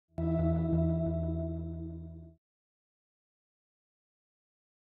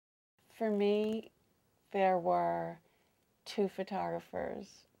for me, there were two photographers,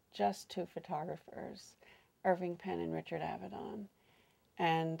 just two photographers, Irving Penn and Richard Avedon.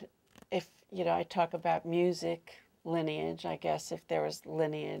 And if, you know, I talk about music lineage, I guess if there was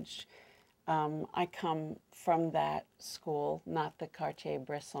lineage, I come from that school, not the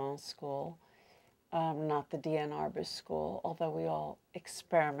Cartier-Bresson school, not the D.N. Arbus school, although we all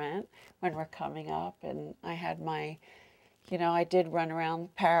experiment when we're coming up. And I had my, you know, I did run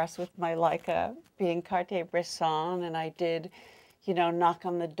around Paris with my Leica being Cartier-Bresson, and I did, you know, knock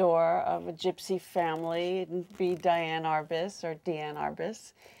on the door of a gypsy family and be Diane Arbus or Deanne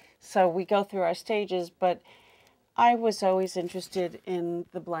Arbus. So we go through our stages, but I was always interested in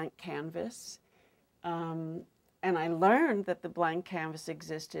the blank canvas. And I learned that the blank canvas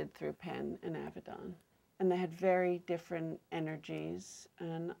existed through Penn and Avedon. And they had very different energies.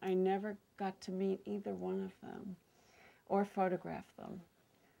 And I never got to meet either one of them or photograph them.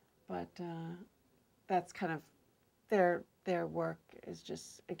 But that's kind of, their work is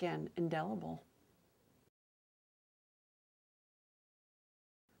just, again, indelible.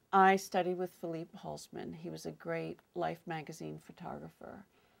 I studied with Philippe Holzman. He was a great Life magazine photographer.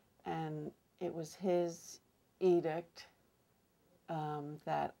 And it was his edict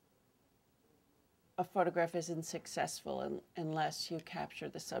that a photograph isn't successful unless you capture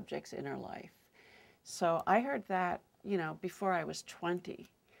the subject's inner life. So I heard that, you know, before I was 20,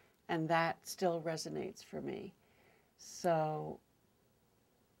 and that still resonates for me. So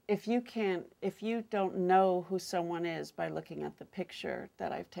if you don't know who someone is by looking at the picture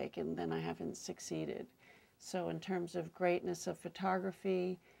that I've taken, then I haven't succeeded. So in terms of greatness of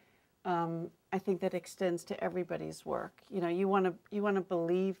photography, I think that extends to everybody's work. You know, you want to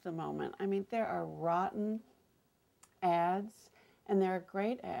believe the moment. I mean, there are rotten ads, and there are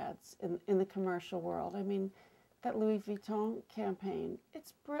great ads in the commercial world. I mean, that Louis Vuitton campaign,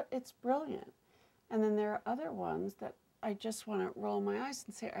 it's brilliant. And then there are other ones that I just want to roll my eyes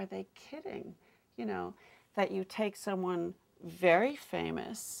and say, are they kidding? You know, that you take someone very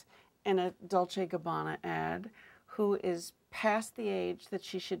famous in a Dolce & Gabbana ad who is past the age that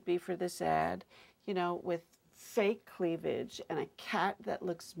she should be for this ad, you know, with fake cleavage and a cat that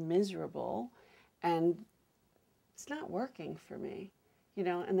looks miserable, and it's not working for me, you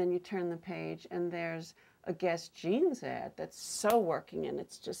know. And then you turn the page and there's a Guess Jeans ad that's so working, and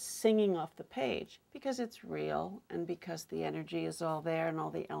it's just singing off the page because it's real and because the energy is all there and all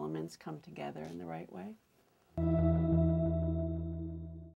the elements come together in the right way.